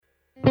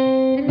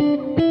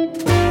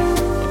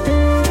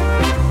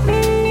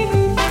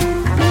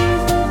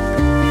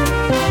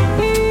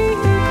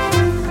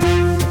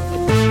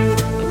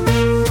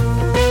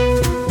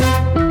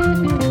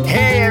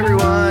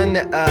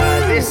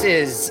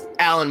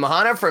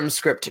Mahana from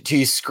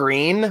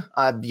Script2Screen.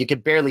 You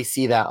could barely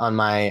see that on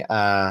my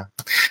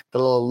the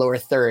little lower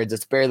thirds.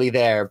 It's barely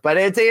there, but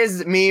it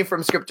is me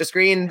from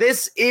Script2Screen.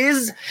 This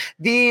is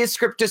the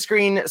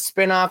Script2Screen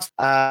spinoff.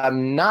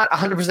 I'm not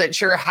 100%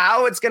 sure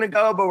how it's going to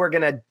go, but we're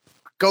going to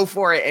go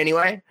for it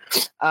anyway.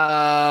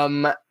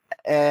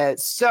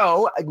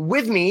 So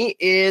with me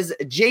is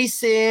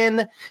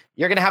Jason.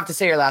 You're going to have to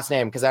say your last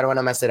name because I don't want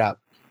to mess it up.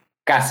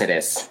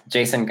 Caceres.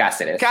 Jason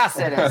Caceres.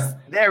 Caceres.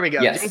 There we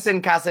go. Yes.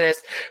 Jason Caceres,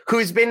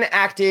 who's been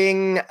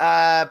acting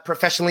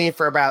professionally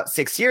for about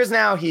 6 years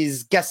now.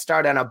 He's guest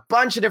starred on a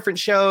bunch of different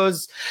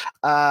shows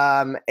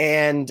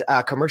and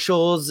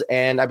commercials,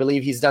 and I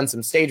believe he's done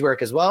some stage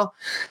work as well.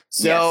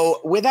 So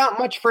without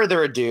much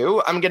further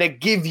ado, I'm going to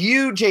give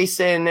you,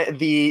 Jason,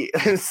 the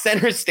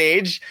center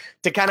stage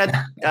to kind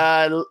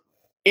of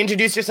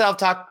introduce yourself,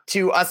 talk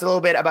to us a little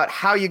bit about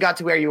how you got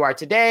to where you are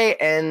today,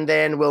 and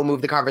then we'll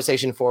move the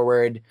conversation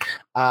forward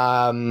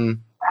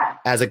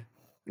as it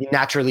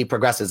naturally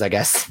progresses, I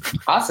guess.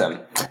 Awesome.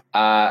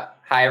 Hi,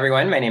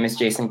 everyone. My name is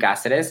Jason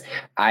Caceres.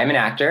 I'm an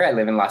actor. I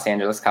live in Los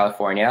Angeles,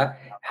 California.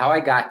 How I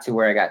got to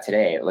where I got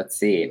today, let's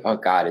see. Oh,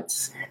 God,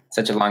 it's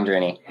such a long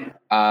journey.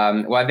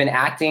 Well, I've been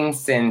acting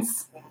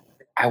since,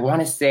 I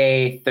want to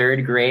say,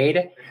 third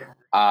grade.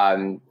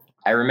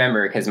 I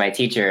remember because my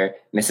teacher,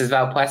 Mrs.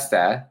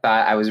 Valpuesta,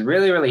 thought I was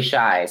really, really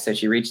shy. So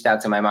she reached out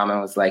to my mom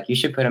and was like, you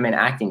should put him in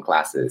acting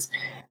classes.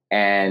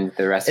 And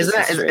the rest is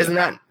history. Isn't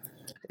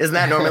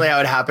that normally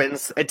how it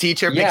happens? A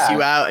teacher picks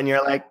you out and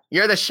you're like,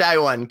 you're the shy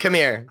one. Come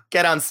here,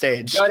 get on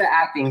stage. Go to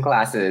acting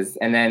classes.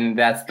 And then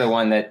that's the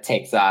one that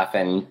takes off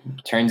and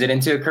turns it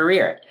into a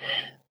career.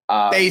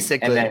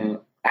 Basically. And then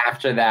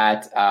after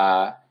that,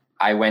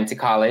 I went to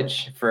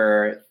college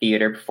for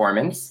theater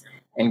performance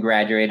and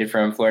graduated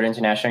from Florida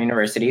International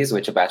Universities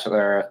with a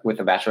Bachelor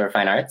of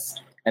Fine Arts,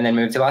 and then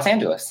moved to Los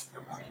Angeles,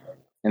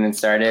 and then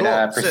started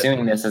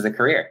pursuing this as a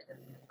career.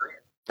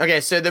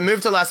 Okay, so the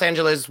move to Los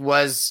Angeles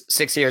was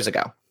 6 years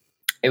ago.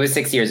 It was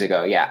 6 years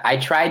ago, yeah. I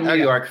tried New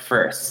York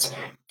first,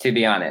 to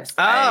be honest.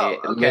 I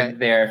lived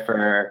there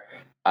for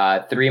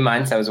 3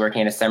 months. I was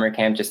working at a summer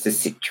camp just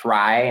to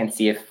try and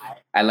see if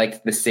I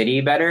liked the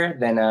city better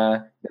than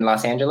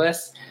Los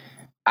Angeles.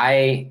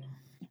 I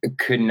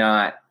could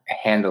not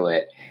handle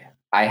it.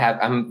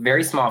 I'm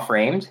very small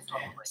framed,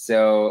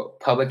 so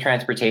public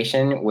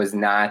transportation was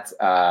not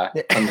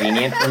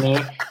convenient for me.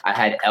 I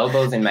had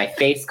elbows in my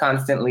face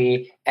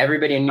constantly.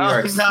 Everybody in New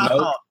York smoked,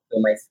 so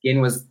my skin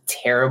was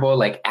terrible,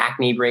 like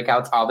acne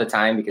breakouts all the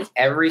time because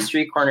every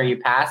street corner you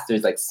pass,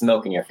 there's like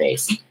smoke in your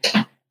face.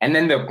 And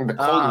then the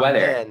cold weather,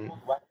 man.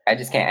 I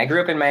just can't. I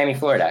grew up in Miami,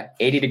 Florida,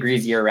 80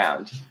 degrees year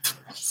round.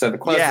 So the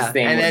closest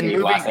thing would be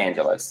Los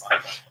Angeles.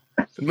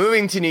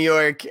 Moving to New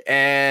York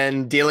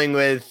and dealing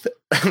with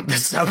the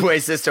subway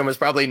system was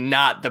probably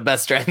not the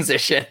best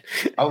transition.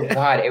 Oh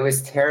God, it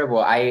was terrible.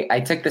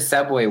 I took the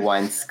subway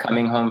once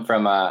coming home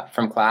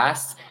from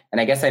class, and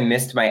I guess I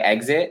missed my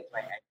exit,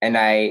 and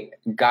I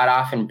got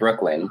off in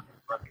Brooklyn.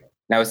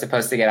 And I was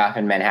supposed to get off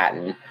in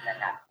Manhattan.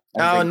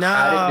 Oh no!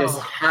 How did this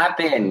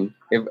happen?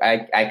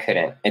 I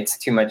couldn't. It's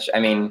too much.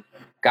 I mean,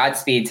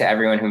 Godspeed to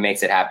everyone who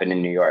makes it happen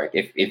in New York.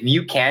 If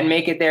you can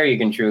make it there, you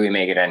can truly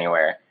make it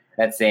anywhere.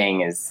 That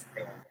saying is,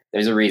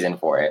 there's a reason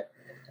for it.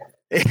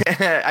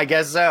 I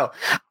guess so.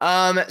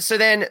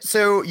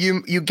 So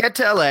you get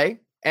to LA,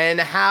 and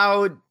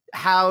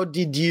how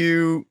did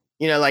you,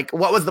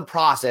 what was the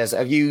process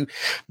of you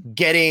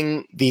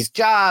getting these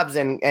jobs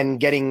and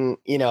getting,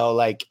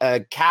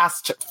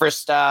 cast for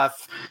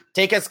stuff?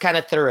 Take us kind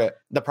of through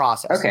the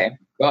process. Okay.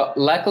 Well,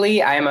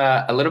 luckily I'm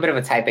a little bit of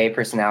a type A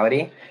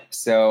personality,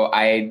 so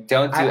I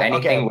don't do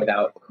anything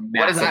without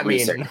massive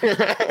research.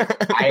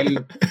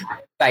 I'm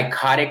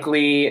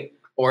psychotically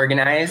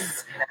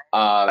organized.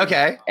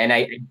 And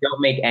I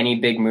don't make any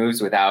big moves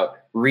without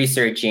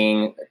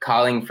researching,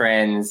 calling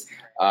friends,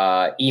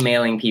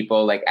 emailing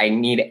people. Like I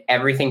need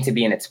everything to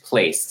be in its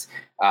place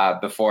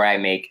before I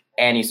make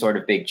any sort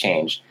of big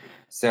change.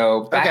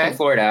 So back in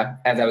Florida,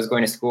 as I was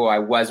going to school, I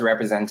was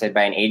represented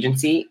by an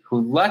agency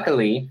who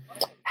luckily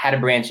had a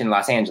branch in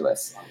Los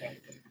Angeles.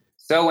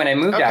 So when I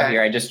moved out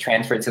here, I just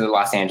transferred to the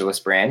Los Angeles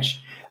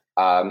branch.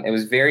 It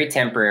was very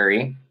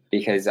temporary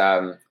because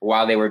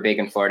while they were big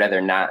in Florida,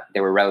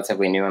 they were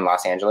relatively new in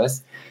Los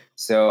Angeles.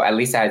 So at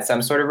least I had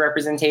some sort of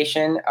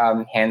representation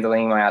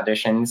handling my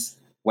auditions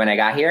when I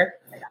got here.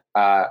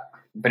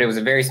 But it was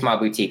a very small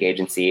boutique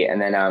agency.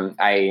 And then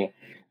I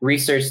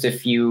researched a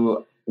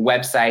few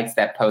websites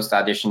that post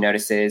audition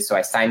notices. So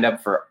I signed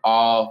up for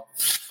all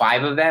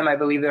 5 of them, I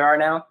believe there are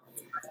now.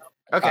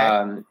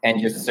 And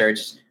just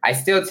searched. I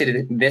still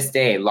to this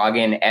day log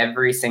in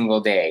every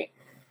single day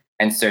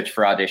and search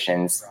for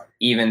auditions,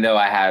 even though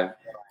I have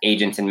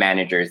agents and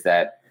managers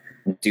that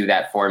do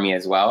that for me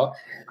as well.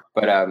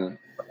 But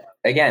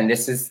again,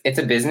 it's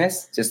a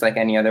business just like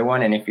any other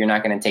one. And if you're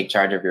not going to take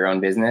charge of your own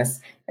business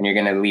and you're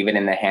going to leave it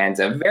in the hands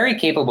of very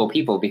capable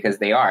people, because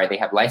they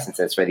have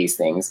licenses for these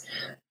things,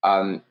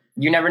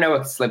 you never know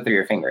what could slip through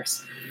your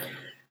fingers.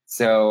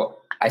 So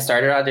I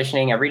started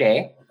auditioning every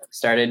day.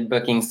 started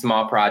booking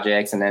small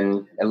projects and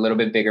then a little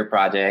bit bigger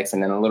projects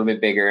and then a little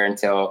bit bigger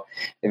until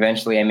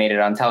eventually I made it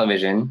on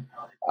television.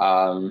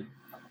 And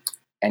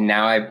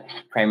now I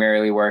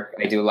primarily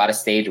I do a lot of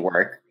stage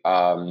work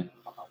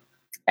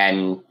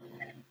and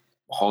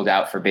hold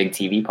out for big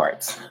TV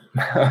parts.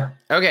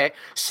 Okay.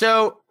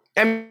 So,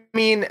 I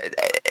mean,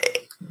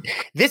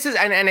 this is,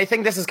 and I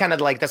think this is kind of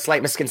like the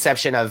slight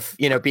misconception of,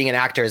 being an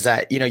actor is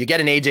that, you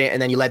get an agent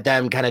and then you let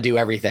them kind of do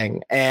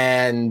everything.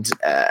 And,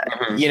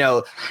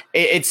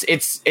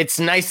 it's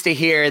nice to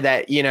hear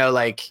that,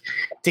 like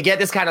to get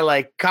this kind of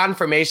like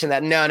confirmation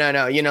that no,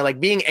 like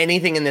being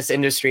anything in this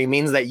industry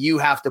means that you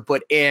have to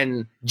put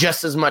in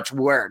just as much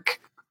work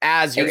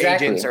as your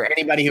agents or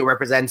anybody who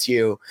represents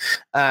you.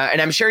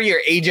 And I'm sure your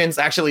agents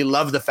actually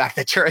love the fact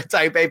that you're a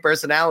type A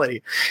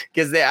personality,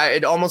 because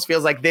it almost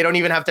feels like they don't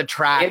even have to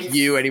track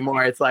you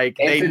anymore. It's like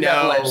they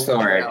know.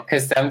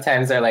 Because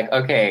sometimes they're like,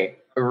 okay,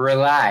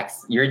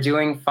 relax, you're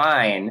doing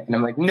fine. And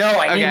I'm like, no,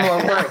 I need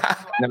more work.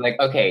 And I'm like,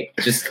 okay,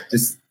 just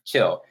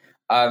chill.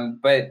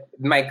 But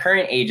my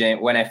current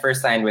agent, when I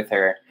first signed with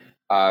her,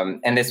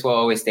 and this will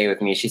always stay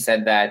with me, she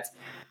said that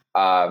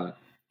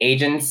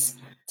agents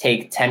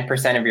take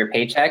 10% of your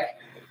paycheck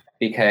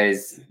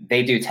because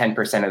they do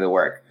 10% of the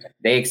work.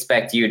 They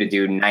expect you to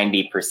do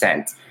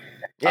 90%.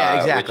 Yeah,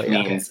 exactly.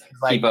 Which means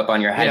keep up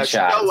on your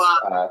headshots.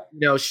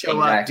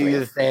 Show up, do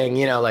the thing.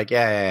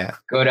 Yeah.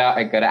 Go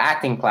to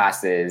acting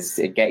classes.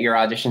 Get your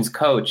auditions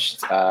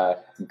coached.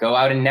 Go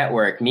out and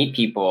network. Meet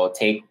people.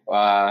 Take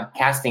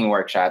casting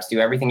workshops. Do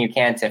everything you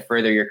can to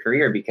further your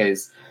career,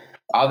 because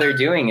all they're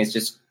doing is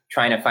just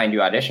trying to find you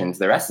auditions.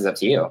 The rest is up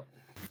to you.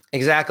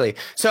 Exactly.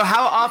 So,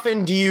 how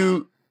often do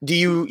you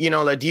go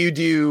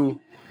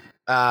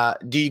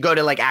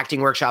to like acting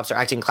workshops or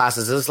acting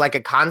classes? Is this like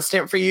a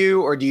constant for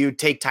you, or do you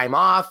take time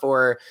off,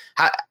 or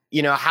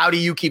how do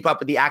you keep up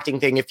with the acting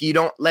thing? If you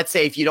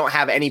don't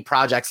have any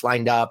projects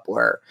lined up,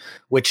 or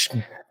which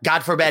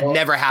God forbid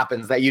never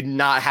happens, that you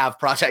not have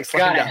projects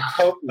lined up. I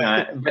hope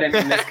not. But I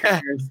mean, this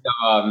career is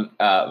so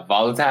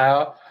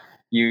volatile.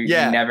 You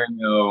never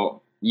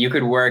know. You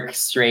could work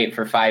straight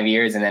for 5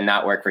 years and then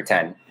not work for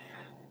 10.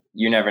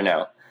 You never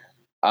know.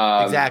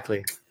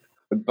 Exactly.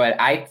 But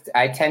I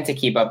tend to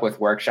keep up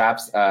with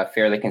workshops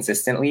fairly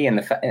consistently.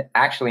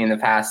 Actually, in the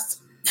past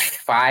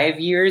 5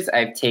 years,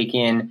 I've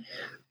taken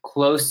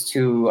close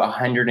to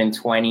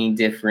 120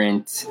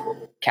 different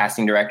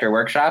casting director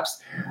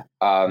workshops.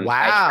 Wow.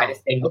 I try to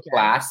stay in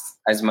class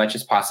as much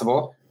as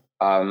possible,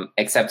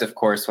 except, of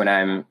course, when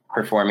I'm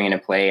performing in a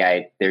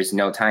play, there's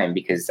no time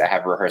because I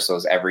have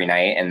rehearsals every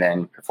night and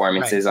then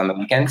performances on the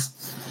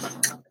weekends.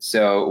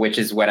 So, which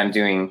is what I'm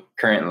doing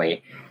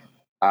currently.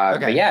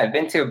 But yeah, I've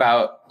been to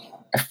about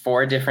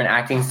 4 different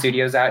acting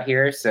studios out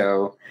here.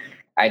 So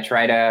I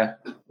try to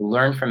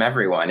learn from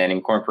everyone and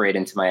incorporate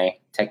into my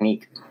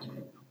technique.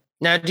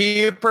 Now, do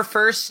you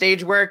prefer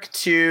stage work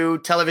to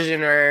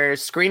television or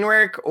screen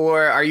work,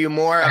 or are you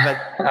more of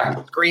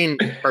a screen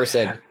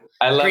person?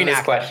 I love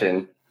this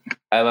question.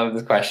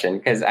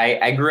 Because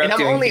I grew up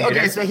doing theater.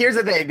 Okay, so here's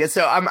the thing.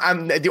 So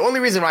I'm the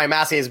only reason why I'm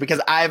asking is because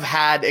I've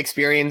had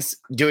experience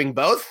doing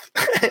both.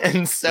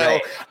 And so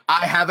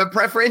I have a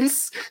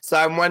preference. So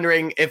I'm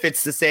wondering if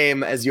it's the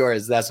same as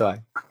yours. That's why.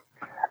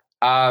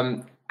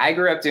 I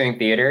grew up doing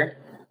theater,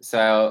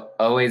 so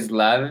I always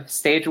love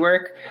stage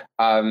work.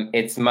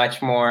 It's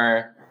much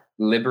more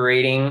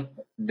liberating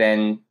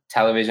than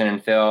television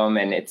and film,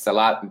 and it's a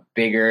lot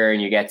bigger,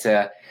 and you get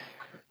to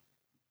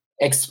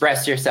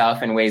express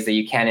yourself in ways that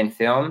you can in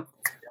film.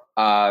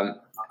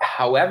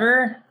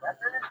 However,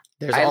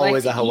 there's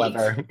always a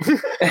however.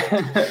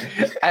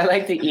 I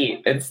like to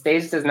eat, and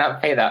stage does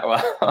not pay that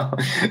well.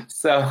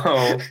 So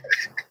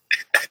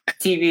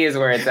TV is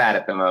where it's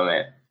at the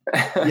moment.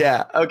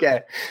 Yeah.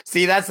 Okay.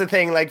 See, that's the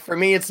thing. Like for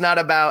me, it's not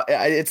about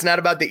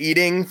the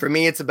eating. For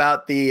me, it's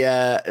about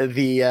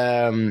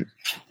the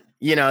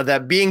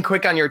being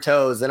quick on your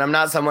toes. And I'm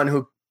not someone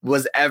who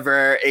was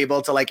ever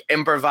able to like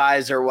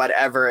improvise or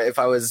whatever. If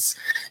I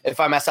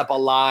mess up a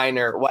line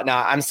or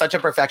whatnot, I'm such a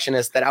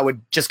perfectionist that I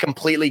would just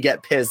completely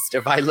get pissed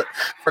if I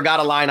forgot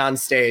a line on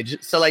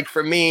stage. So like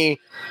for me,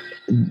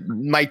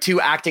 my 2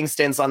 acting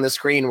stints on the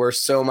screen were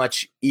so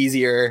much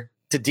easier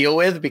to deal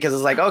with, because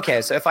it's like,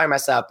 okay, so if I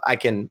mess up, I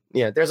can,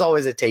 there's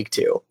always a take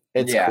 2.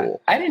 It's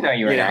cool. I didn't know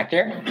you were an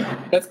actor.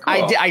 That's cool.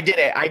 I did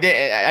it.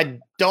 I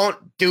don't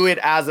do it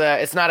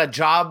it's not a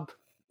job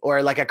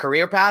or like a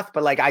career path,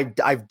 but like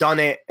I've done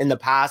it in the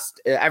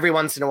past. Every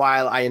once in a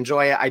while, I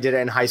enjoy it. I did it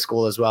in high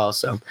school as well.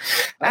 So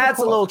that's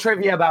a little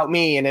trivia about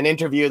me in an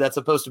interview that's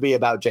supposed to be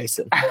about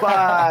Jason.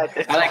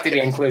 But I like to be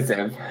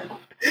inclusive.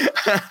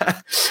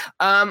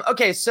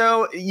 Okay,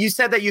 so you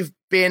said that you've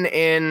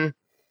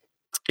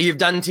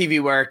done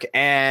TV work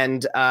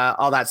and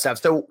all that stuff.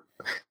 So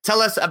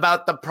tell us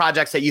about the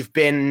projects that you've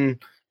been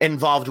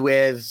involved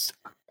with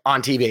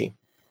on TV.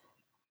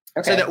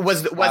 Okay. So that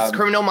was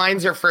Criminal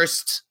Minds your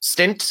first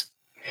stint?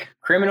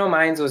 Criminal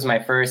Minds was my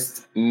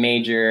first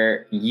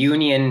major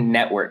union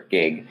network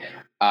gig.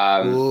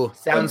 Ooh,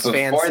 sounds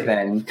fancy. Before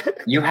then,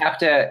 you have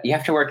to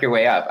work your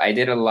way up. I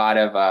did a lot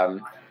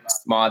of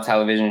small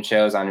television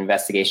shows on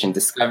investigation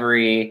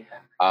discovery.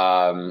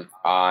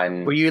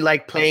 Were you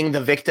like playing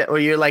the victim? Were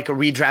you like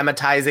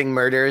re-dramatizing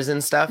murders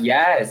and stuff?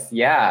 Yes,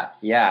 yeah.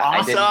 Awesome.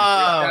 My first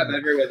job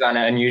ever was on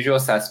Unusual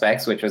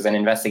Suspects, which was an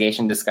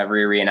investigation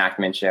discovery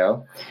reenactment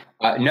show.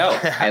 No,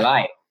 I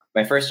lied.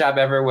 My first job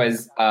ever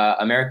was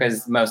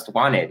America's Most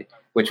Wanted,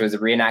 which was a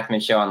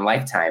reenactment show on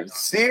Lifetime.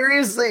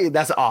 Seriously?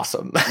 That's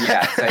awesome.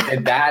 Yeah, so I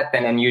did that,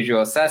 then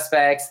Unusual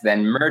Suspects,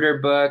 then Murder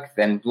Book,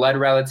 then Blood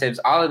Relatives,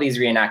 all of these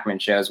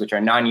reenactment shows, which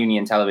are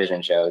non-union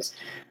television shows.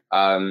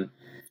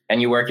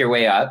 And you work your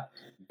way up,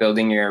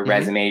 building your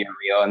resume, your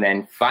reel. And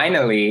then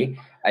finally,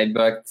 I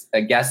booked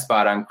a guest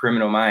spot on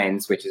Criminal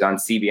Minds, which is on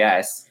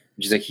CBS,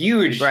 which is a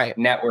huge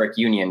network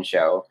union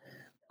show.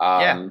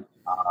 And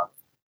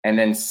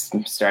then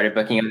started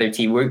booking other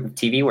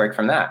TV work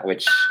from that,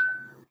 which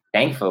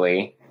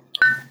thankfully...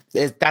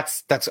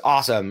 That's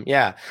awesome.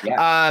 Yeah.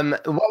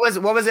 What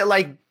was it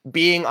like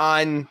being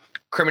on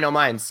Criminal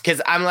Minds?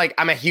 Because I'm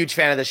a huge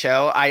fan of the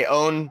show. I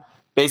own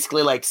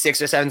basically like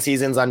 6 or 7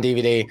 seasons on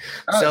DVD.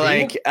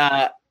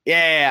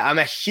 I'm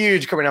a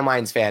huge Criminal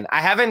Minds fan.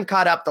 I haven't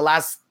caught up the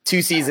last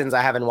 2 seasons.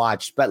 I haven't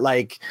watched, but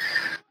like,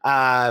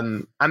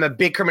 I'm a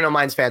big Criminal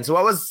Minds fan. So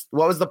what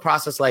was the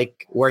process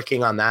like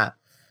working on that?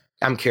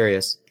 I'm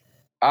curious.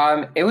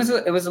 It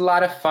was a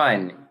lot of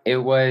fun. It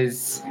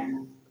was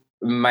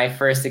my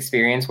first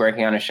experience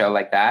working on a show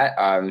like that.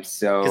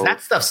 So because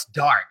that stuff's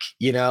dark,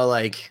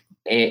 like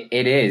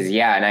it is.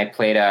 Yeah. And I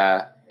played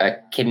a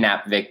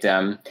kidnapped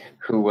victim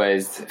who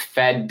was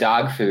fed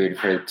dog food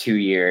for 2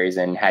 years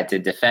and had to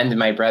defend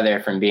my brother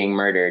from being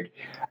murdered.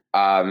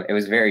 It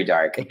was very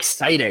dark.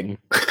 Exciting.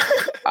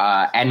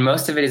 And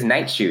most of it is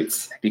night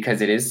shoots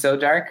because it is so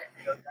dark.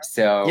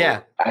 So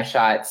I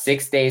shot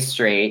 6 days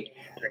straight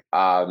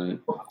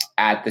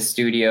at the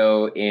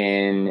studio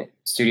in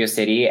Studio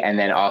City, and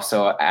then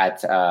also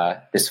at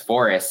this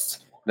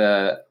forest,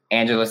 the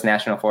Angeles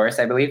National Forest,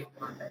 I believe.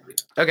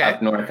 Okay.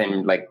 Up north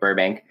in like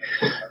Burbank.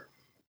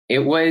 It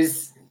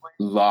was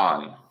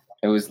long.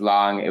 It was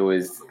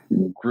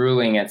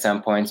grueling at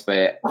some points,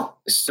 but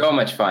so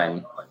much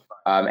fun.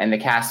 And the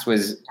cast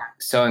was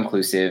so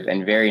inclusive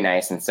and very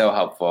nice and so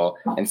helpful.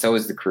 And so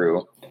was the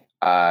crew.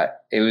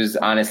 It was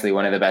honestly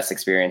one of the best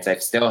experiences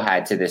I've still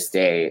had to this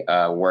day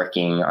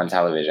working on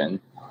television.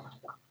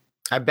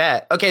 I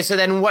bet. Okay, so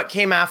then what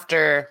came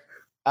after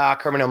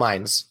Criminal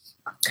Minds?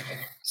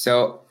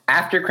 So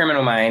after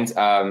Criminal Minds,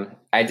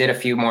 I did a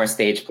few more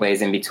stage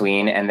plays in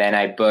between, and then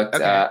I booked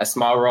a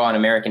small role on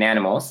American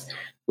Animals,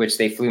 which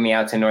they flew me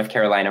out to North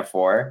Carolina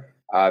for.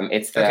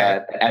 It's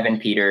the Evan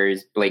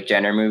Peters, Blake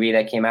Jenner movie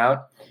that came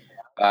out.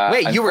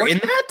 Wait, you were in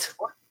that?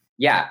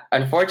 Yeah.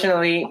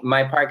 Unfortunately,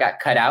 my part got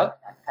cut out.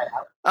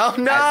 Oh,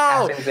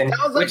 no.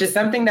 Which is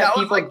something that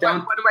people don't...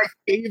 One of my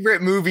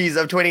favorite movies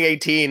of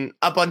 2018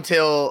 up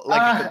until...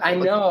 I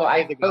know.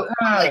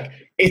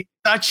 It's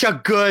such a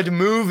good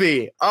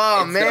movie.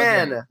 Oh, it's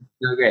man.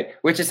 So good.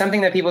 Which is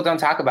something that people don't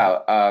talk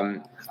about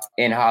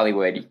in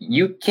Hollywood.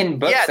 You can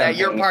book something... that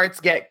your parts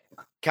get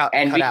cut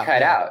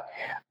out.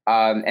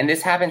 And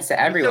this happens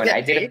to everyone. I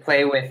did a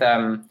play with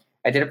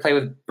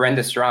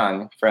Brenda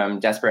Strong from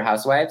Desperate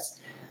Housewives.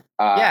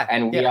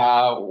 And we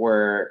all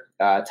were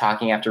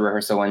talking after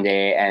rehearsal one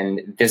day,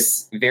 and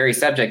this very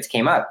subject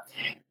came up.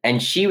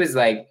 And she was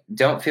like,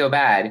 "Don't feel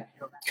bad.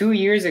 2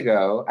 years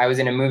ago, I was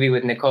in a movie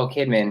with Nicole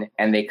Kidman,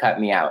 and they cut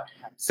me out.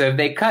 So if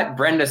they cut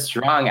Brenda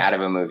Strong out of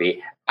a movie,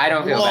 I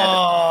don't feel bad."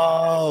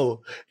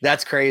 Whoa,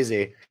 that's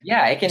crazy.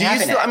 Yeah, it can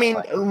happen. So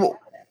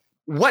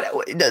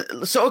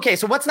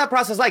what's that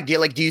process like?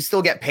 Do you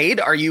still get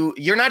paid?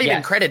 You're not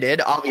even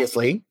credited,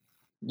 obviously.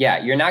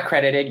 Yeah, you're not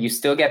credited. You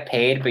still get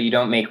paid, but you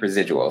don't make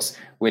residuals,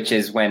 which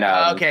is when you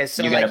don't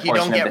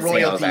get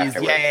royalties.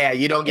 Yeah,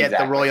 you don't get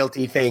the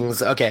royalty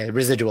things. Okay,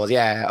 residuals.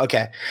 Yeah,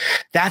 okay.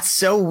 That's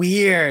so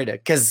weird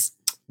because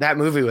that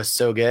movie was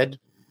so good.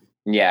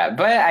 Yeah,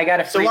 but I got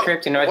a free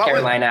trip to North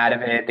Carolina out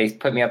of it. They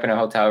put me up in a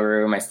hotel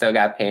room. I still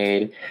got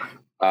paid.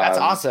 That's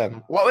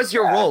awesome. What was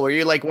your role? Were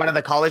you like one of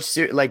the college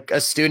like a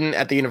student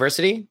at the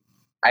university?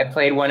 I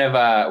played one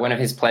of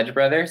his pledge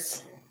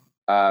brothers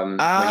when he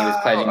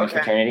was pledging his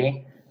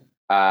fraternity.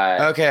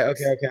 Okay.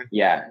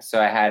 Yeah,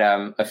 so I had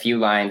a few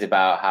lines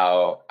about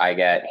how I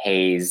get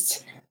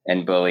hazed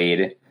and bullied.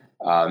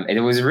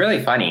 It was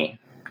really funny.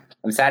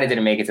 I'm sad I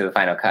didn't make it to the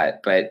final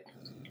cut, but...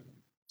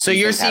 So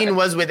your scene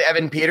was with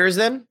Evan Peters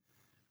then?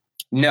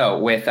 No,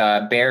 with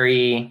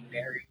Barry.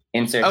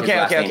 Insert his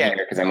last name here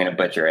because I'm going to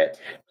butcher it.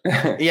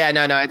 Yeah,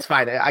 no, it's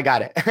fine. I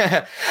got it.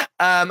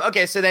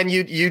 Okay, so then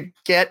you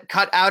get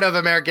cut out of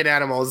American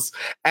Animals,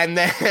 and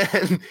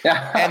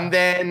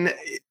then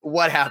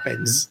what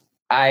happens?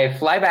 I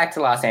fly back to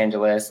Los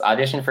Angeles,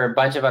 audition for a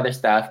bunch of other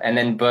stuff, and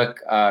then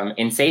book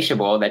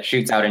Insatiable that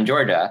shoots out in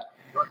Georgia.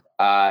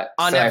 On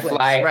Netflix,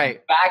 I fly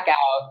back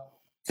out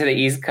to the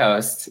East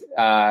Coast,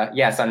 on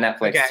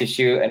Netflix, to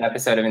shoot an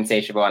episode of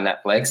Insatiable on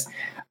Netflix,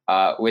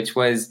 which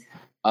was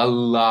a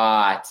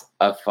lot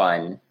of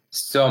fun.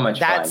 So much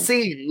fun. That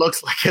scene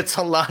looks like it's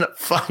a lot of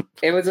fun.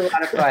 It was a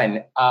lot of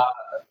fun.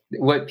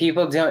 What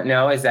people don't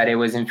know is that it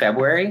was in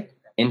February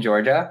in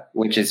Georgia,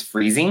 which is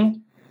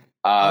freezing.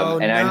 I'm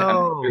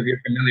sure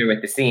you're familiar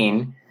with the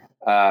scene,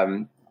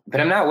 but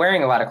I'm not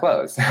wearing a lot of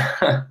clothes.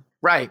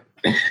 Right.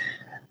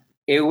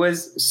 It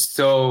was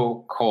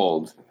so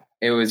cold.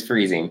 It was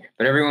freezing,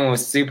 but everyone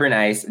was super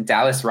nice.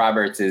 Dallas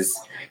Roberts is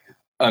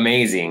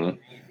amazing.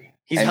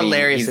 He's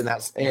hilarious in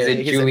that. He's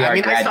a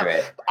Juilliard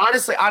graduate.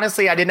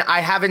 Honestly,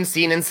 I haven't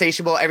seen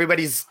Insatiable.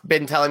 Everybody's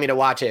been telling me to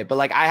watch it, but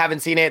like I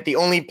haven't seen it. The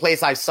only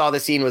place I saw the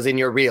scene was in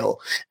your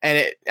reel,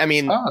 and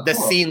the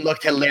scene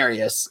looked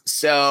hilarious.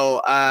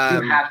 So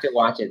you have to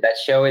watch it. That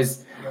show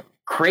is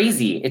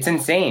crazy. It's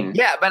insane.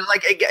 Yeah, but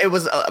like it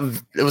was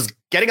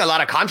getting a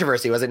lot of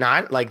controversy, was it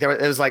not? Like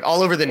it was like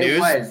all over the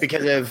news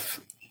because of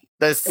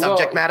the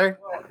subject matter.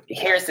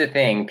 Here's the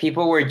thing: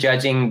 people were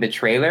judging the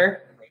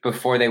trailer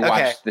before they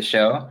watched the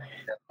show.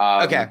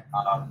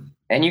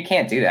 And you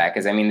can't do that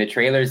because the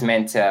trailer's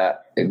meant to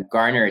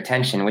garner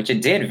attention, which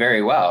it did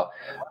very well.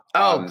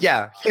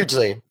 Yeah,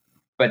 hugely.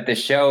 But the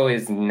show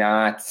is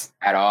not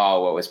at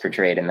all what was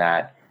portrayed in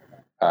that.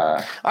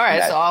 All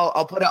right, so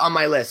I'll put it on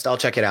my list. I'll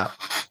check it out.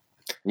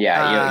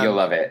 Yeah, you'll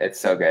love it. It's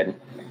so good.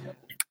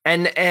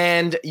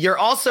 And you're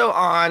also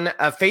on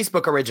a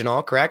Facebook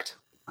original, correct?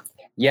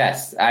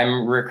 Yes,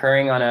 I'm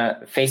recurring on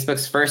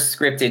Facebook's first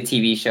scripted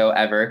TV show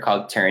ever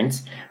called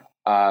Turns.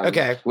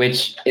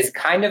 Which is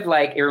kind of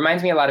like, it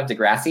reminds me a lot of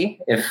Degrassi,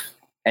 if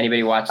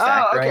anybody watched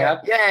that growing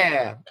up.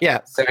 Yeah.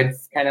 So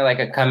it's kind of like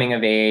a coming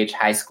of age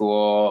high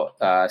school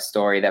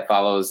story that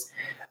follows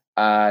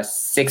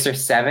 6 or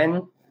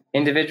 7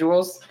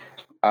 individuals.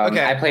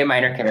 I play a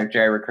minor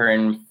character. I recur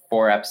in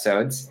 4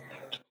 episodes.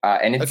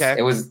 And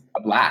it was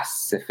a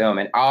blast to film.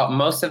 And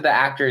most of the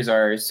actors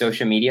are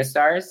social media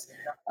stars.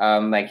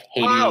 Like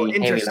Haley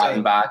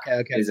Lautenbach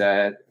is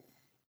a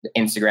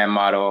Instagram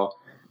model.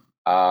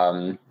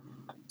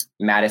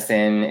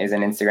 Madison is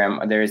an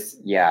Instagram.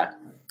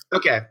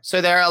 Okay.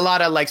 So there are a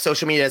lot of like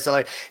social media. So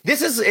like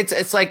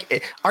it's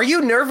like, are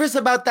you nervous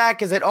about that?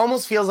 Because it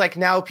almost feels like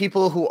now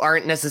people who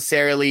aren't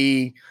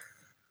necessarily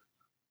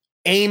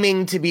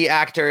aiming to be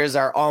actors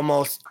are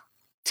almost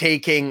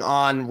taking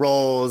on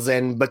roles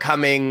and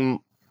becoming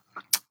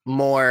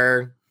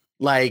more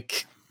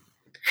like,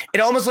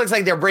 it almost looks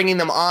like they're bringing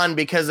them on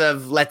because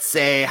of, let's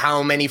say,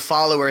 how many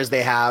followers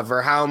they have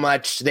or how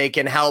much they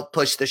can help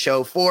push the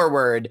show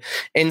forward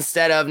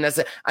instead of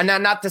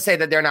not to say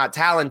that they're not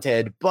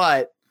talented,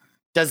 but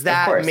does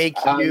that make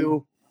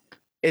you,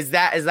 is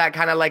that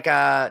kind of like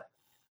a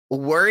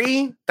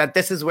worry that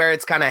this is where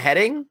it's kind of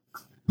heading?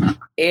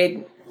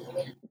 It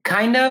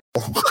kind of,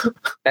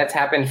 that's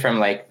happened from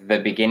like the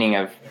beginning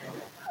of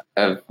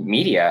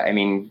media.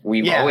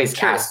 We've always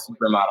cast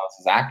supermodels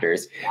as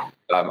actors,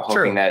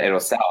 hoping that it'll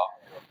sell.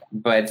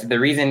 But the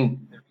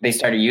reason they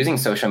started using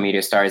social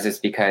media stars is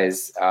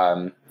because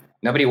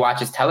nobody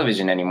watches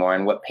television anymore,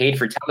 and what paid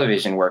for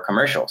television were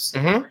commercials.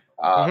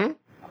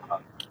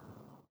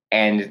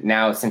 And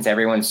now, since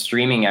everyone's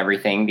streaming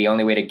everything, the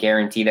only way to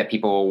guarantee that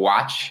people will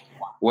watch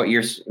what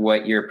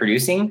you're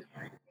producing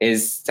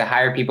is to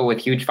hire people with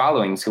huge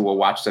followings who will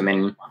watch them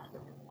in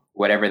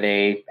whatever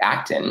they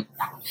act in.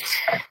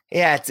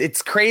 Yeah,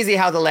 it's crazy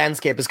how the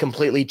landscape is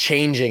completely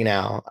changing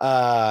now.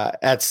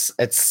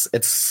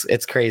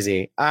 It's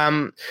crazy.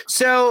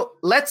 So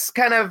let's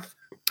kind of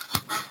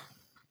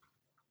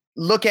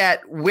look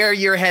at where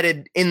you're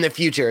headed in the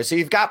future. So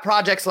you've got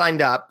projects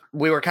lined up.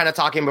 We were kind of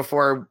talking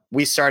before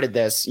we started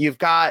this. You've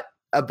got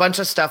a bunch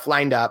of stuff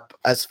lined up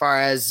as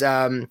far as,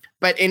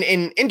 but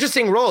in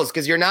interesting roles,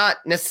 because you're not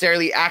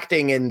necessarily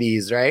acting in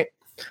these, right?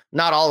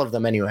 Not all of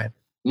them anyway.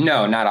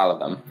 No, not all of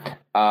them.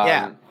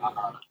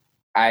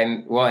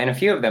 In a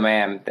few of them I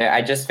am.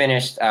 I just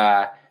finished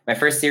my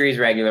first series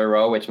regular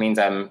role, which means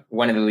I'm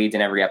one of the leads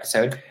in every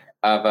episode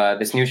of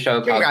this new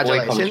show called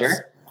Boy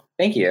Culture.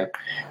 Thank you.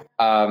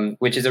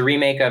 Which is a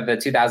remake of the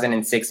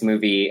 2006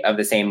 movie of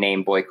the same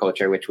name, Boy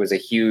Culture, which was a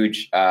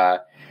huge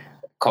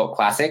cult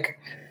classic.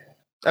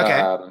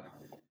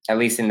 At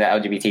least in the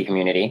LGBT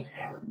community.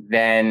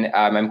 Then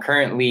I'm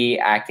currently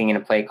acting in a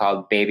play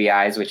called Baby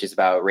Eyes, which is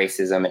about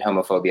racism and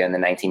homophobia in the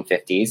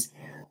 1950s.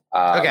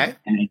 And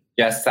I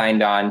just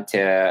signed on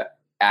to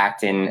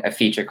act in a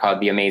feature called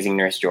The Amazing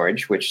Nurse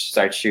George, which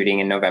starts shooting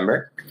in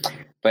November.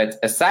 But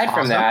aside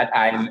from that,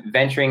 I'm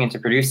venturing into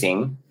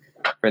producing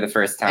for the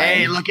first time.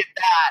 Hey, look at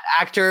that.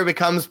 Actor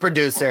becomes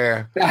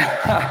producer.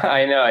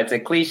 I know. It's a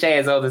cliche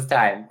as old as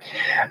time.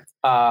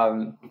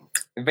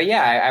 But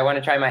yeah, I want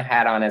to try my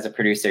hat on as a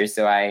producer.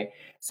 So I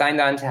signed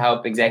on to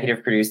help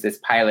executive produce this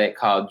pilot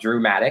called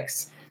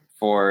Drewmatics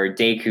for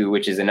Daku,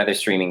 which is another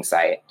streaming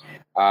site.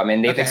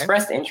 And they've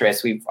expressed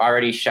interest. We've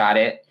already shot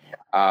it.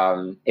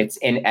 It's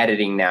in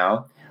editing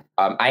now.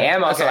 I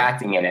am also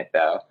acting in it,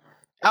 though.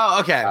 Oh,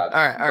 okay. All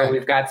right. But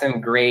we've got some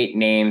great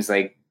names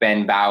like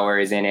Ben Bauer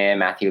is in it,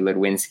 Matthew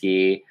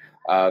Ludwinski,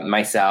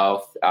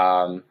 myself.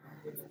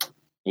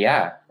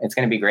 Yeah, it's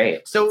going to be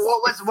great. So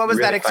what was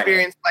that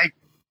experience like?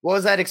 What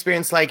was that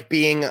experience like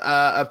being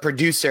a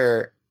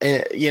producer?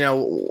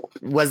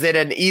 Was it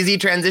an easy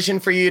transition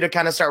for you to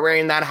kind of start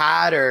wearing that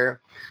hat, or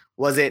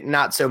was it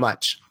not so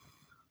much?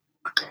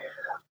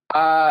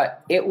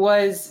 It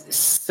was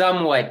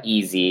somewhat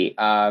easy.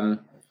 I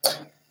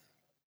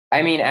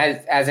mean,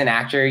 as an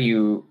actor,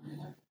 you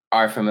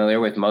are familiar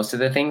with most of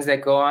the things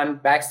that go on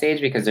backstage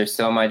because there's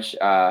so much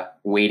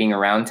waiting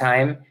around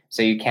time.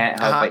 So you can't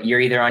help but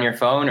you're either on your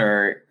phone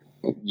or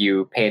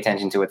you pay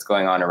attention to what's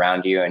going on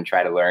around you and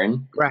try to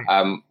learn. Right.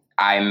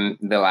 I'm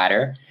the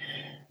latter.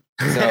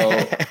 So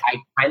I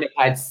kind of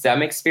had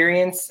some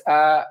experience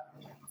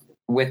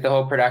with the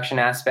whole production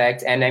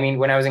aspect. And I mean,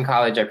 when I was in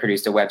college, I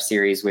produced a web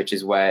series, which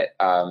is what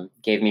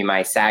gave me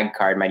my SAG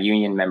card, my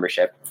union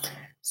membership.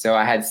 So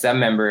I had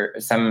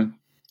some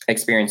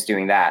experience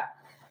doing that.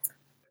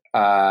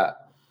 But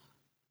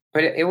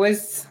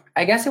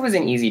I guess it was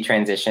an easy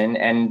transition.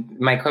 And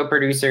my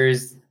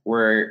co-producers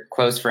were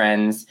close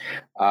friends.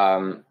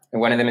 One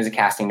of them is a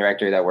casting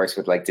director that works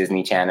with like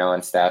Disney Channel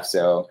and stuff.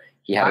 So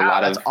he had a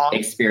lot of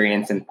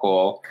experience and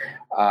pull.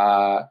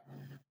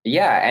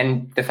 Yeah.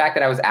 And the fact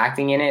that I was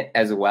acting in it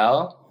as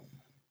well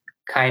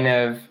kind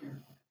of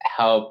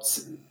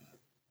helped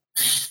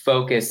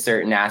focus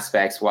certain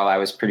aspects while I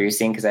was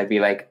producing. Cause I'd be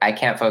like, I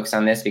can't focus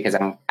on this because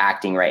I'm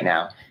acting right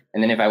now.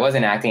 And then if I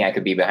wasn't acting, I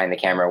could be behind the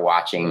camera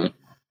watching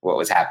what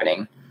was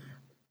happening.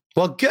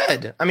 Well,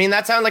 good. I mean,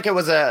 it sounds like it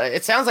was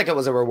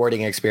a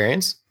rewarding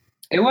experience.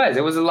 It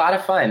was a lot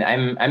of fun.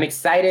 I'm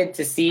excited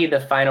to see the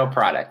final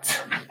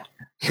product.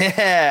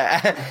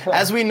 Yeah,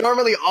 as we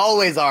normally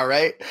always are,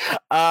 right?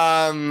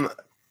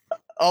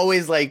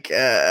 Always like,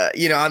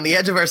 on the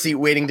edge of our seat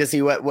waiting to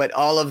see what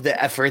all of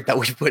the effort that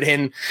we put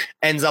in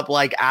ends up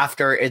like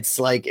after it's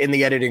like in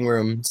the editing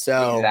room.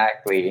 So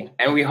exactly.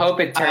 And we hope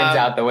it turns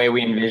out the way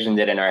we envisioned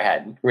it in our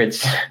head,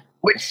 which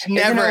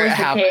never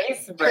happens. The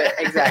case, but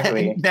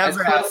exactly. As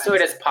close to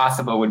it as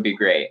possible would be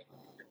great.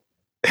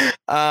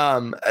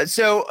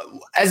 So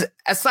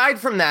aside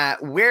from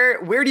that,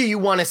 where do you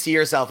want to see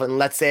yourself? And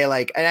let's say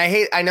like, and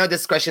I know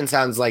this question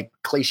sounds like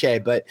cliche,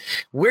 but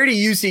where do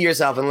you see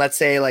yourself in, let's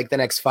say like the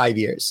next 5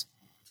 years?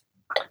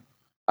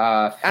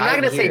 I'm not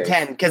going to say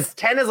 10 because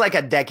 10 is like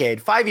a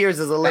decade. 5 years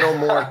is a little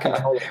more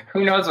controllable.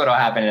 Who knows what'll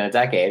happen in a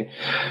decade?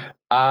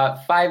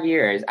 5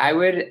 years. I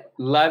would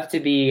love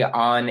to be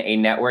on a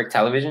network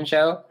television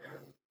show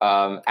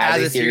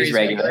as a series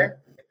regular.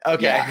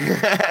 Okay.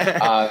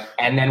 Yeah.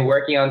 And then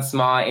working on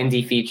small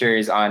indie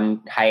features on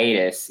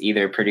hiatus,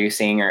 either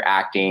producing or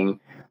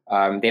acting.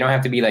 They don't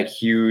have to be like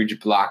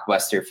huge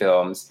blockbuster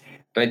films,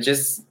 but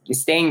just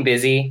staying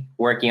busy,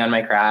 working on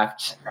my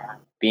craft,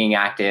 being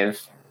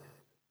active,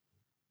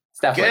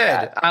 stuff like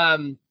that.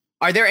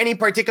 Are there any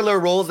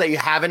particular roles that you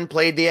haven't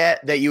played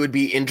yet that you would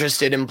be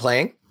interested in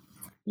playing?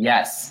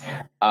 Yes.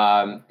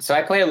 So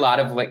I play a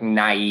lot of like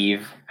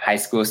naive high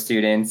school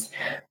students.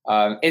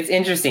 It's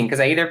interesting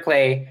because I either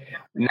play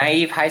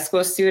naive high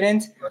school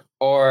student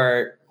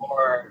or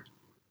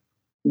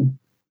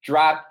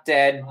drop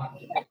dead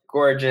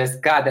gorgeous.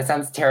 God, that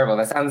sounds terrible.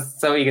 That sounds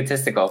so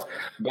egotistical,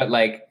 but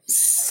like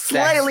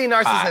slightly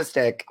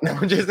narcissistic. No,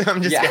 I'm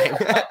just kidding.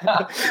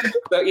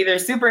 So either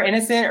super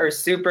innocent or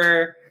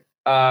super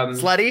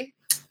slutty.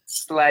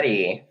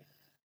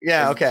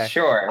 Yeah. Okay.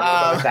 Sure. We'll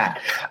go with that.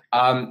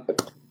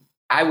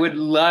 I would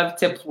love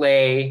to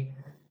play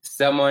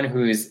someone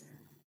who's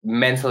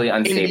mentally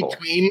unstable. In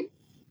between.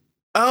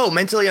 Oh,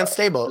 mentally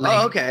unstable.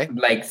 Okay.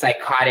 Like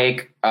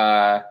psychotic,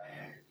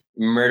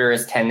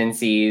 murderous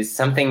tendencies,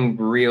 something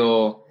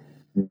real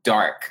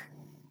dark.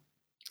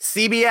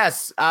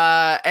 CBS,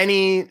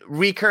 any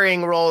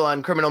recurring role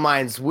on Criminal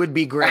Minds would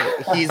be great.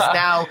 He's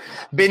now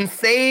been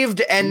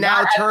saved and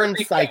now turned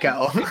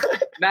psycho.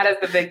 Not as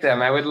the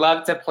victim. I would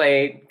love to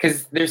play,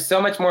 because there's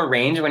so much more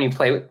range when you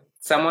play with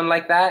someone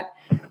like that.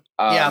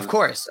 Yeah, of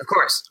course.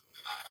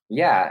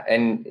 Yeah,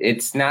 and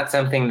it's not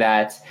something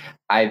that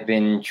I've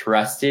been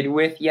trusted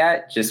with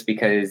yet, just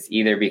because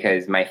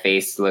my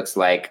face looks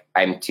like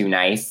I'm too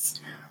nice,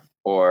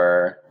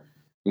 or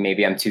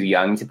maybe I'm too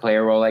young to play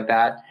a role like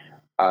that.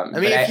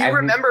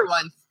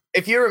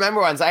 If you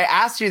remember once, I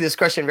asked you this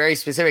question very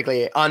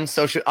specifically on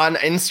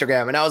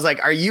Instagram, and I was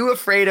like, "Are you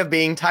afraid of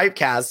being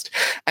typecast?"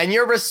 And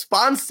your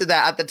response to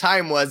that at the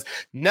time was,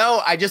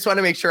 "No, I just want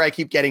to make sure I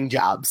keep getting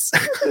jobs."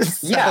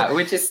 So, yeah,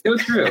 which is still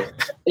true.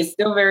 It's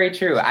still very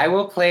true. I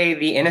will play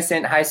the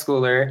innocent high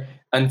schooler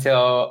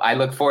until I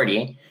look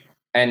 40,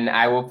 and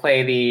I will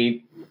play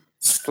the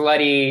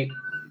slutty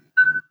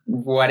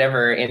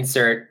whatever,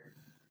 insert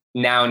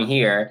noun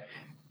here,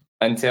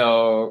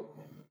 until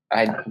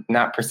I'm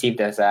not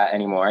perceived as that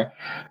anymore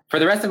for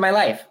the rest of my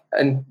life,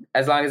 and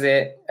as long as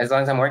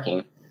I'm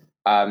working.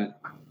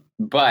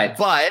 But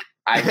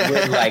I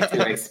would like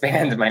to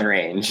expand my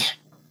range.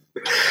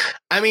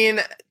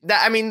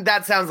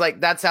 That sounds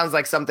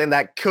like something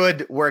that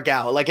could work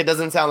out. Like, it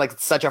doesn't sound like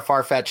such a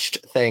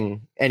far-fetched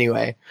thing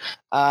anyway.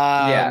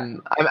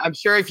 I'm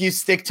sure if you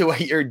stick to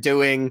what you're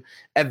doing,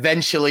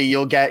 eventually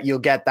you'll get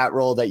that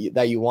role that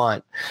you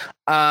want.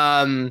 Or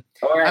I'm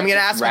going to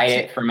ask write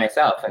it for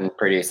myself and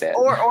produce it.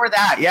 Or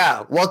that.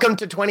 Yeah. Welcome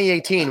to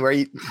 2018 where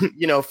you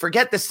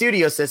forget the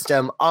studio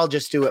system. I'll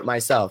just do it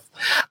myself.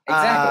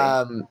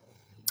 Exactly.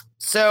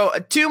 So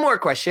 2 more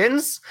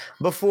questions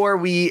before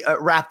we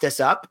wrap this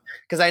up,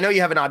 because I know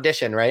you have an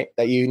audition, right,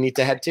 that you need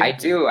to head to? I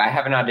do. I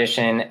have an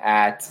audition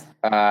at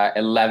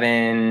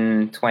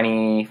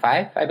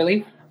 11:25, I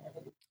believe.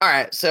 All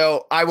right,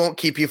 so I won't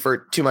keep you for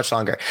too much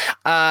longer.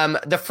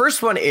 The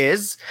first one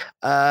is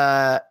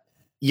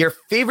your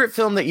favorite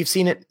film that you've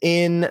seen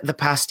in the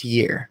past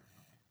year.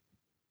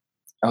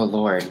 Oh,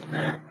 Lord.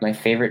 My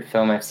favorite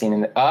film I've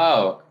seen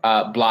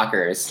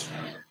Blockers.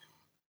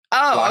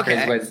 Oh, Blockers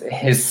okay. was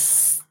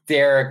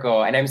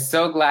hysterical. And I'm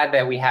so glad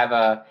that we have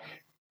a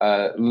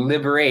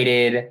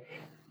liberated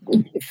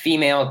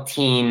female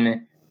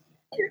teen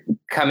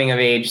coming of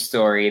age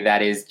story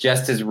that is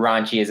just as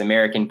raunchy as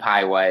American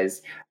Pie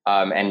was,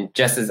 and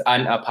just as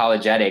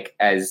unapologetic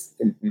as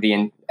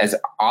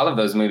all of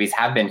those movies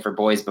have been for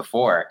boys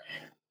before.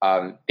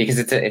 Because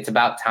it's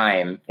about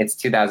time. It's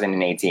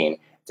 2018.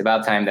 It's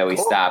about time that we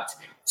stopped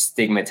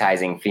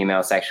stigmatizing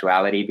female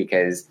sexuality,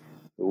 because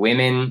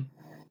women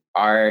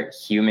are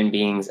human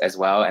beings as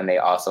well, and they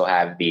also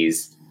have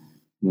these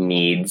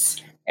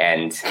needs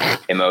and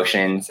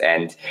emotions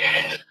and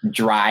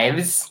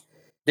drives.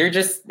 They're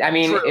just, I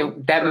mean,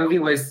 that movie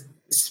was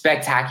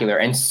spectacular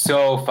and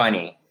so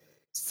funny.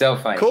 So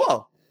funny.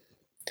 Cool.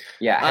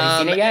 Yeah.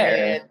 Have you seen it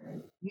yet?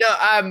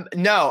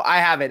 No, I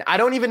haven't. I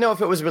don't even know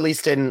if it was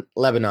released in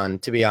Lebanon,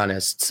 to be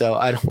honest. So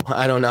I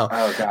don't know.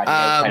 Oh God.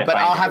 But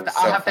I'll have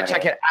to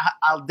check it.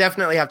 I'll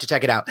definitely have to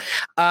check it out.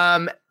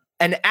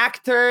 An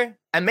actor,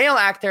 a male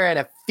actor and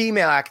a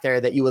female actor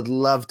that you would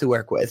love to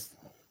work with.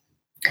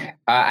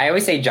 I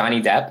always say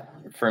Johnny Depp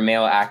for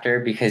male actor,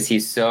 because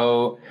he's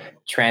so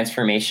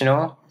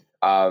transformational.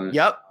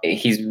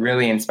 He's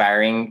really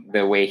inspiring,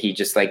 the way he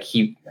just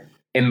he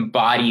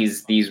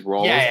embodies these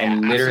roles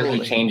and literally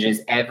changes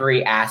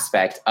every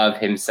aspect of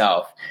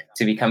himself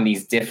to become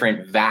these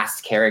different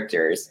vast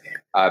characters.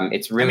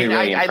 It's really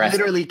impressive. I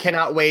literally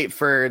cannot wait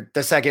for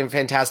the second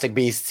Fantastic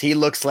Beasts. He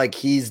looks like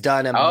he's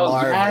done a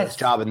marvelous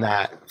job in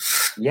that.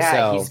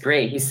 Yeah, he's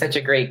great. He's such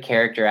a great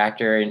character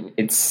actor, and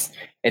it's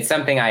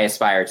something I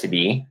aspire to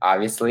be,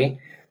 obviously.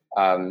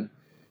 And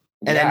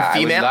then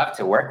female? I would love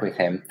to work with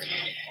him.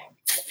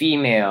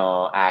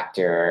 Female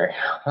actor.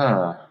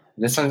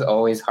 This one's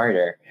always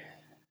harder.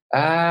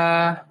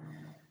 I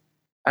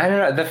don't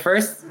know. The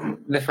first.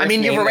 I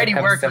mean, you've already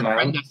worked with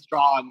Brenda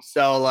Strong,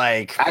 so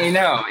I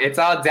know it's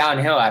all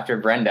downhill after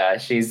Brenda.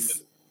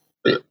 She's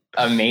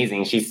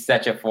amazing. She's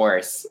such a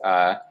force.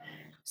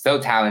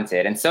 So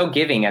talented and so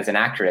giving as an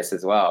actress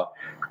as well.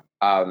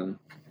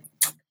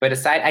 But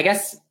aside, I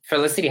guess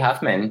Felicity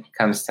Huffman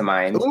comes to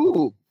mind.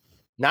 Ooh,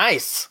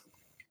 nice.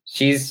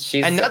 She's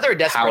another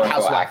Desperate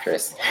Housewife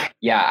actress.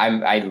 Yeah,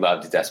 I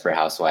loved Desperate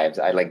Housewives.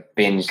 I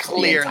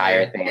binged the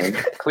entire thing.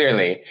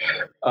 Clearly.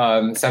 So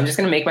I'm just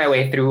gonna make my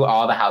way through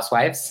all the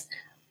Housewives.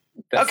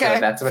 So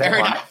that's what I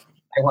want.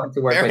 I want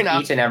to work with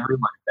each and every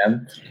one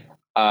of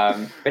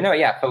them. But no,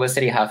 yeah,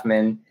 Felicity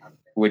Huffman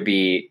would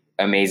be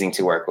amazing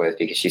to work with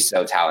because she's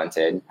so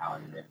talented.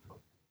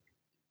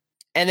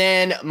 And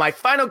then my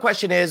final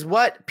question is,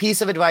 what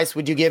piece of advice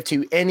would you give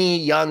to any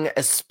young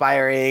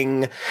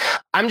aspiring,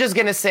 I'm just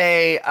going to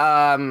say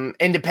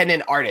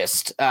independent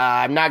artist.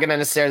 I'm not going to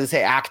necessarily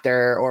say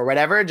actor or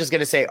whatever, just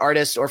going to say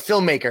artist or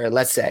filmmaker,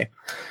 let's say.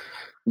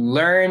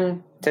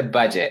 Learn to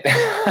budget.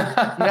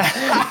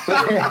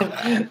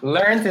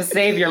 Learn to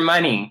save your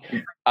money.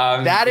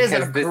 That is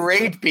a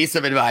great piece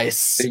of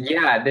advice.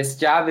 Yeah, this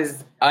job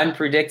is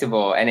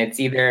unpredictable, and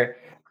it's either,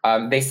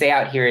 they say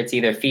out here, it's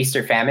either feast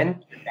or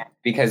famine.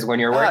 Because when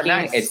you're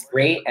working, it's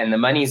great and the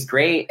money's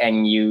great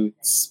and you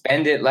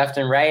spend it left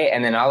and right.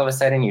 And then all of a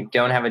sudden you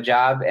don't have a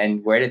job.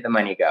 And where did the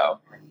money go?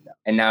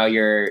 And now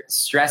you're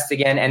stressed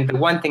again. And the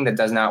one thing that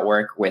does not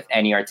work with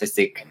any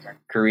artistic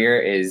career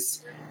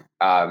is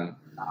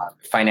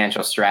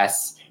financial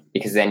stress,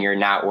 because then you're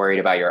not worried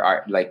about your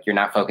art. You're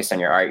not focused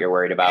on your art. You're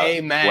worried about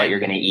what you're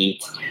going to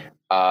eat.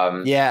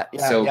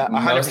 So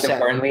most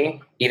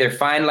importantly, either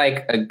find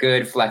a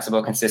good,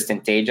 flexible,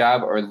 consistent day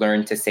job or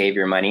learn to save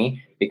your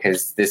money,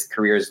 because this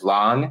career is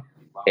long.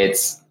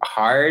 It's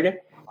hard.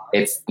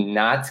 It's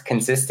not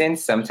consistent.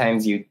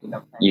 Sometimes you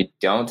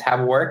don't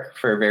have work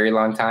for a very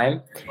long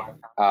time.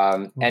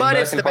 And but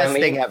it's the best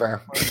thing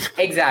ever.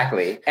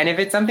 Exactly. And if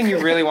it's something you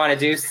really want to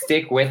do,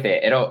 stick with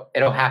it.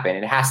 It'll happen.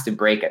 It has to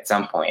break at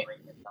some point,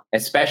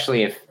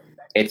 especially if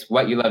it's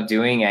what you love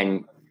doing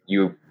and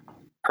you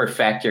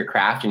perfect your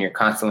craft and you're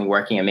constantly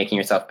working and making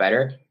yourself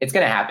better. It's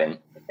going to happen.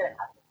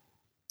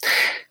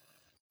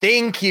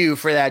 Thank you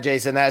for that,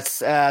 Jason. That's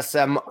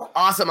some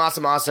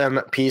awesome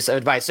piece of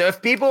advice. So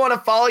if people want to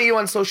follow you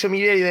on social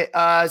media,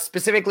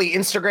 specifically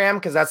Instagram,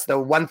 because that's the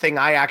one thing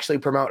I actually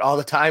promote all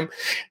the time,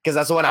 because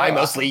that's the one I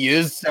mostly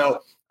use.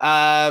 So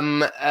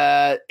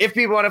if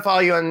people want to follow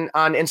you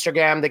on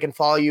Instagram, they can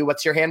follow you.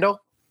 What's your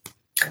handle?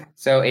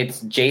 So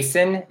it's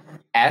Jason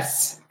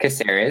S.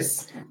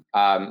 Caceres,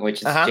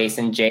 which is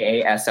Jason,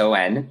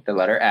 Jason, the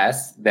letter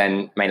S.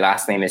 Then my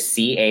last name is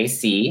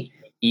Caceres.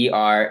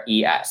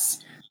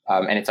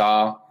 And it's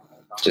all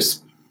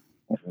just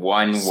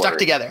one word.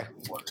 Together.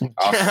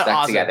 All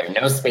stuck together.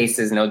 No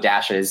spaces, no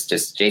dashes,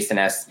 just Jason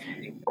S.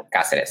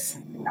 Caceres.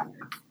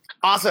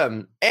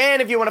 Awesome.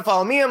 And if you want to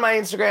follow me on my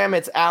Instagram,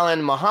 it's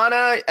Alan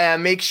Mahana.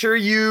 Make sure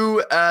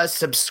you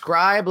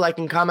subscribe, like,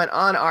 and comment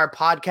on our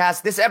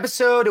podcast. This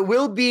episode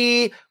will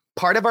be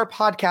part of our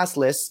podcast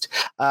list,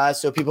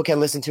 so people can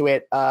listen to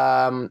it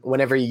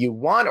whenever you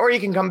want, or you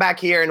can come back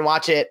here and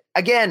watch it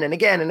again and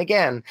again and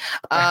again.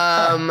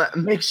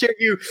 Make sure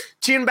you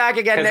tune back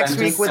again next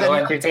week.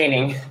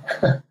 Entertaining.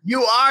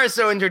 You are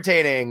so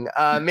entertaining.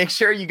 Make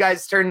sure you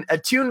guys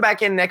tune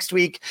back in next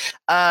week.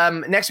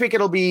 Next week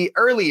it'll be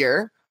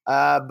earlier.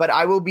 But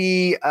I will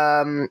be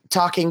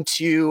talking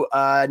to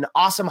an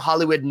awesome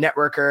Hollywood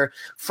networker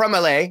from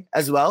LA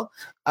as well.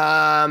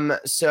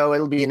 So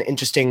it'll be an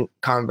interesting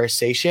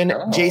conversation.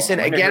 Jason,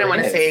 again, I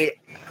want to say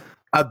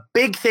a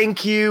big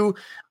thank you.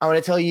 I want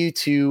to tell you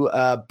to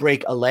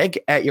break a leg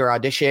at your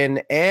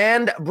audition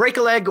and break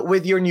a leg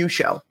with your new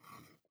show.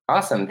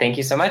 Awesome. Thank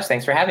you so much.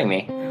 Thanks for having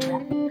me.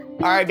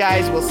 All right,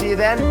 guys. We'll see you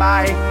then.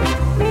 Bye.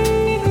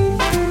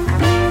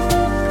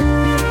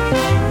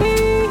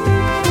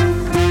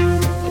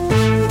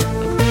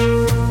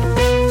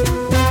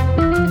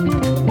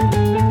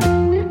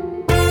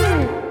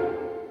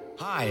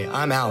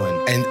 I'm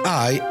Alan. And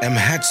I am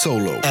Hat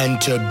Solo. And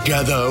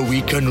together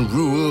we can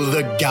rule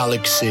the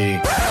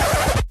galaxy.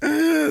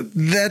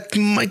 That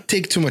might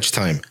take too much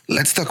time.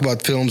 Let's talk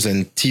about films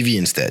and TV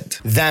instead.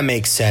 That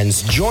makes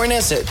sense. Join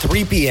us at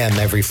 3 p.m.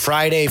 every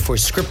Friday for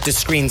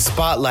Script2Screen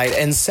Spotlight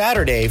and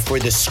Saturday for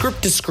the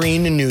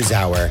Script2Screen News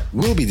Hour.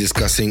 We'll be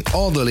discussing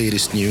all the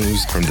latest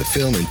news from the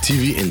film and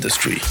TV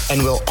industry.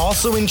 And we'll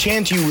also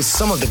enchant you with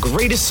some of the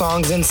greatest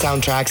songs and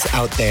soundtracks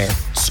out there.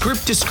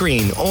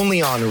 Script2Screen,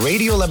 only on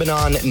Radio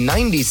Lebanon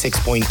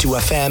 96.2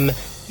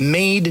 FM,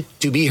 made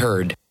to be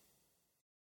heard.